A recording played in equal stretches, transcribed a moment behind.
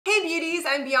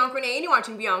beauties, I'm Bianca Renee and you're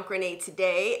watching Bianca Renee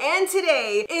Today. And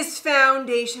today is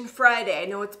Foundation Friday. I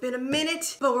know it's been a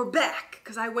minute, but we're back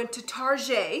because I went to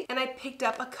Target and I picked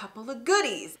up a couple of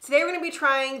goodies. Today we're gonna be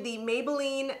trying the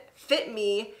Maybelline Fit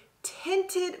Me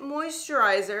Tinted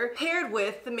Moisturizer paired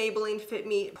with the Maybelline Fit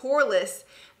Me Poreless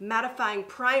Mattifying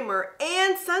Primer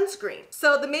and Sunscreen.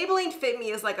 So the Maybelline Fit Me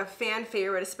is like a fan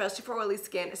favorite, especially for oily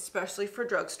skin, especially for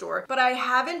drugstore, but I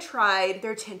haven't tried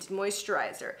their Tinted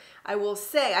Moisturizer. I will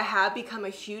say I have become a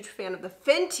huge fan of the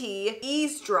Fenty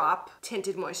Eavesdrop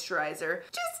Tinted Moisturizer,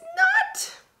 just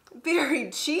not very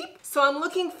cheap. So I'm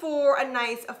looking for a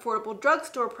nice affordable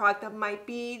drugstore product that might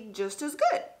be just as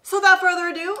good. So without further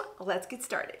ado, let's get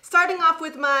started. Starting off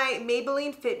with my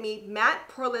Maybelline Fit Me Matte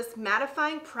Poreless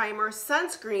Mattifying Primer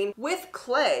Sunscreen with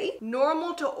clay.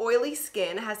 Normal to oily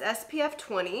skin, has SPF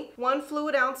 20, 1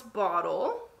 fluid ounce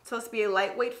bottle. Supposed to be a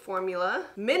lightweight formula,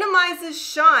 minimizes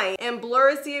shine and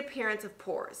blurs the appearance of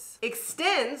pores,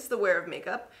 extends the wear of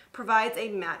makeup, provides a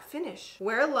matte finish.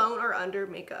 Wear alone or under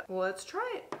makeup. Well, let's try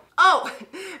it. Oh,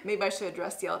 maybe I should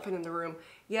address the elephant in the room.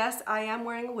 Yes, I am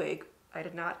wearing a wig. I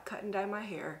did not cut and dye my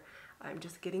hair. I'm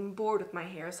just getting bored with my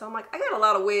hair, so I'm like, I got a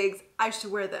lot of wigs, I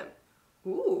should wear them.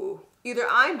 Ooh. Either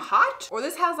I'm hot or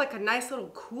this has like a nice little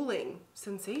cooling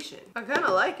sensation. I kind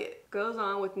of like it. Goes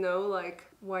on with no like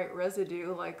white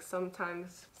residue like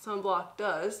sometimes sunblock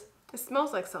does. It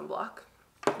smells like sunblock.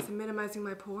 Is it minimizing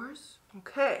my pores?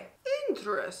 Okay,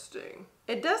 interesting.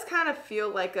 It does kind of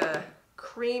feel like a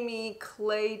creamy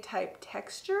clay type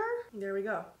texture. There we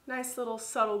go. Nice little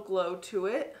subtle glow to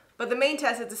it. But the main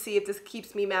test is to see if this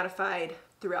keeps me mattified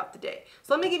throughout the day.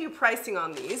 So let me give you pricing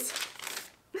on these.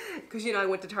 Because you know I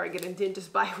went to Target and didn't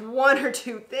just buy one or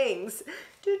two things.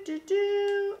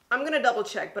 I'm gonna double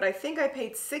check, but I think I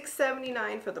paid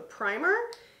 $6.79 for the primer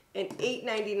and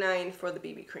 $8.99 for the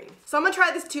BB cream. So I'm gonna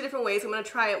try this two different ways. I'm gonna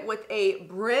try it with a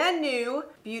brand new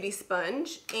beauty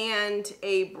sponge and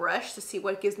a brush to see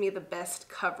what gives me the best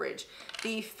coverage.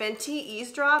 The Fenty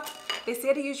Eavesdrop, they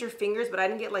say to use your fingers, but I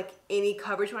didn't get like any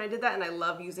coverage when I did that, and I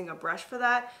love using a brush for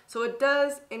that. So it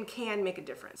does and can make a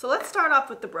difference. So let's start off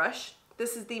with the brush.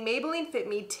 This is the Maybelline Fit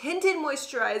Me Tinted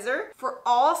Moisturizer for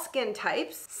all skin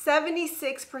types,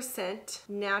 76%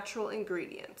 natural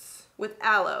ingredients with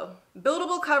aloe.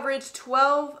 Buildable coverage,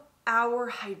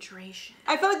 12-hour hydration.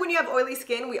 I feel like when you have oily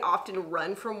skin, we often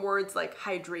run from words like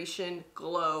hydration,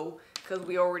 glow, because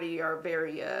we already are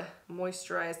very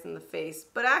moisturized in the face.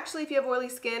 But actually, if you have oily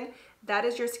skin, that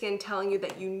is your skin telling you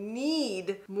that you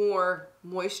need more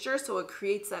moisture, so it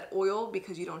creates that oil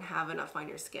because you don't have enough on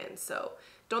your skin. So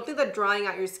don't think that drying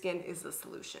out your skin is the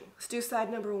solution. Let's do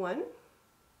side number one.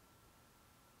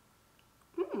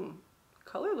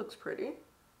 Color looks pretty.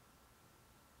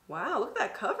 Wow, look at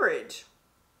that coverage.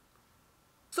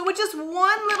 So with just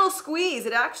one little squeeze,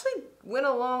 it actually went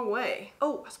a long way.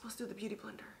 Oh, I was supposed to do the beauty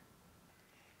blender.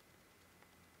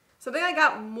 So I think I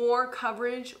got more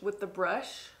coverage with the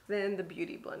brush than the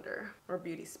beauty blender, or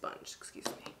beauty sponge, excuse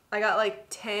me. I got like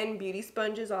 10 beauty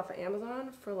sponges off of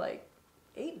Amazon for like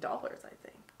 $8, I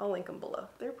think. I'll link them below.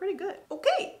 They're pretty good.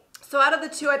 Okay, so out of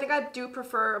the two, I think I do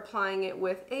prefer applying it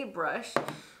with a brush.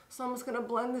 So I'm just gonna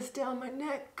blend this down my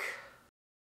neck.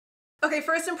 Okay,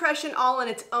 first impression all on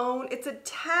its own. It's a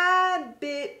tad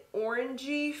bit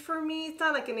orangey for me. It's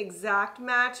not like an exact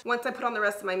match. Once I put on the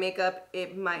rest of my makeup,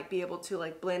 it might be able to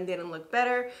like blend in and look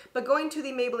better. But going to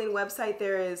the Maybelline website,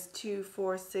 there is 2,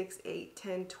 4, 6, 8,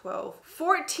 10, 12,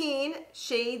 14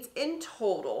 shades in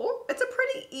total. It's a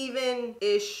pretty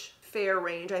even-ish fair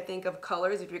range, I think, of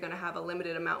colors if you're gonna have a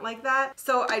limited amount like that.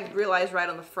 So I realized right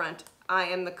on the front, I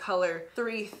am the color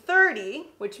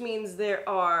 330, which means there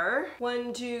are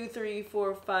 1, 2, 3,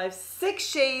 4, 5, 6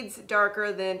 shades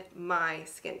darker than my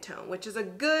skin tone, which is a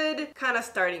good kind of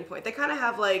starting point. They kind of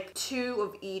have like 2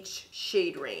 of each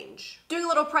shade range. Doing a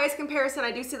little price comparison,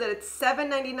 I do see that it's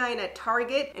 $7.99 at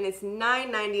Target and it's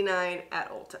 $9.99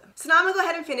 at Ulta. So now I'm gonna go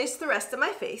ahead and finish the rest of my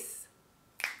face.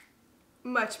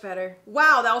 Much better.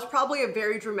 Wow, that was probably a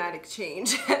very dramatic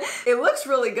change. It looks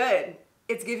really good.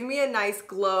 It's giving me a nice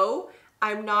glow.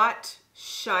 I'm not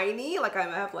shiny, like I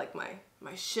have like my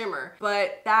shimmer,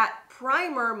 but that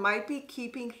primer might be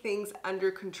keeping things under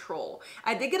control.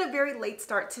 I did get a very late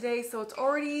start today, so it's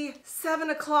already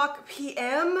 7:00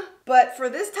 p.m. But for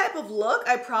this type of look,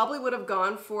 I probably would have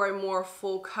gone for a more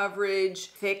full coverage,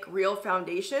 thick, real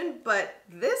foundation, but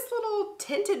this little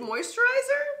tinted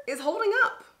moisturizer is holding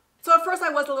up. So at first I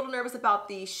was a little nervous about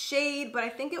the shade, but I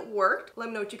think it worked. Let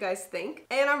me know what you guys think.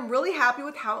 And I'm really happy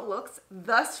with how it looks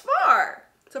thus far.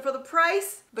 So for the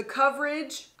price, the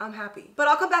coverage, I'm happy. But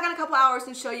I'll come back in a couple hours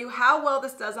and show you how well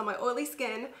this does on my oily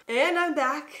skin. And I'm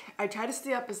back. I try to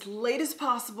stay up as late as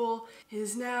possible. It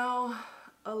is now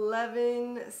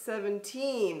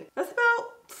 11:17. That's about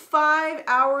 5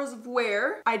 hours of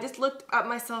wear. I just looked at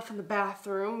myself in the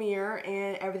bathroom mirror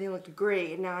and everything looked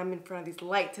great. Now I'm in front of these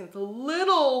lights and it's a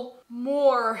little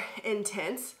more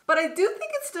intense, but I do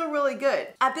think it's still really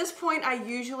good. At this point, I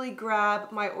usually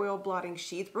grab my oil blotting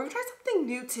sheets. We're gonna try something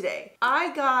new today.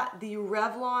 I got the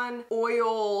Revlon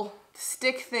oil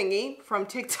stick thingy from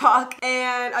TikTok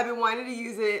and I've been wanting to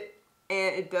use it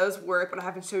and it does work, but I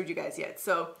haven't showed you guys yet.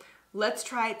 So let's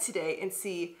try it today and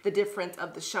see the difference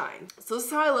of the shine. So this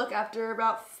is how I look after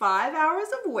about 5 hours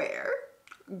of wear.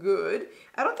 Good.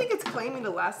 I don't think it's claiming to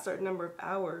last a certain number of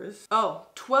hours. Oh,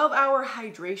 12-hour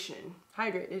hydration.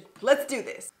 Hydrated. Let's do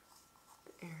this.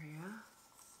 The area.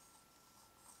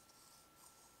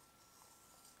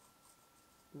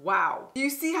 Wow. Do you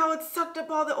see how it sucked up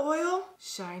all the oil?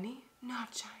 Shiny.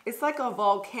 Not shiny. It's like a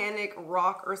volcanic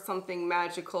rock or something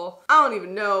magical. I don't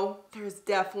even know. There's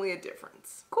definitely a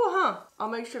difference. Cool, huh? I'll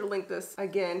make sure to link this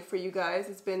again for you guys.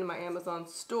 It's been in my Amazon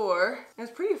store. And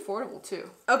it's pretty affordable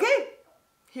too. Okay,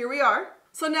 here we are.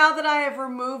 So now that I have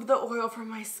removed the oil from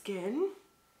my skin,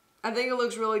 I think it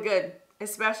looks really good,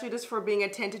 especially just for being a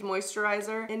tinted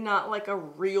moisturizer and not like a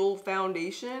real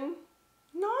foundation.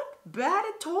 Not bad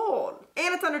at all.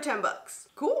 And it's under 10 bucks.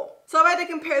 Cool. So if I had to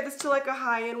compare this to like a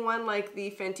high-end one like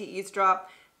the Fenty Eavesdrop,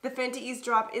 the Fenty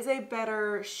Eavesdrop is a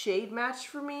better shade match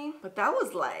for me, but that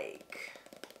was like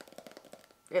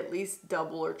at least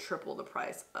double or triple the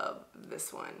price of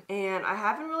this one. And I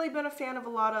haven't really been a fan of a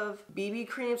lot of BB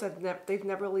creams. They've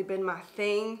never really been my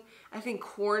thing. I think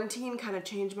quarantine kind of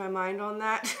changed my mind on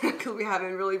that because we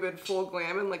haven't really been full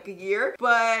glam in like a year,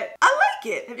 but I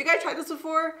like it. Have you guys tried this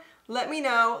before? Let me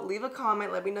know, leave a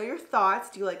comment, let me know your thoughts.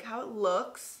 Do you like how it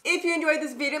looks? If you enjoyed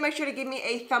this video, make sure to give me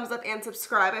a thumbs up and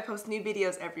subscribe. I post new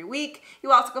videos every week.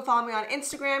 You also can follow me on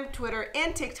Instagram, Twitter,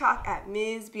 and TikTok at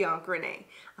Ms. Bianca Renee.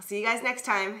 I'll see you guys next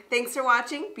time. Thanks for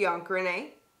watching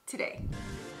BiancaReneeToday.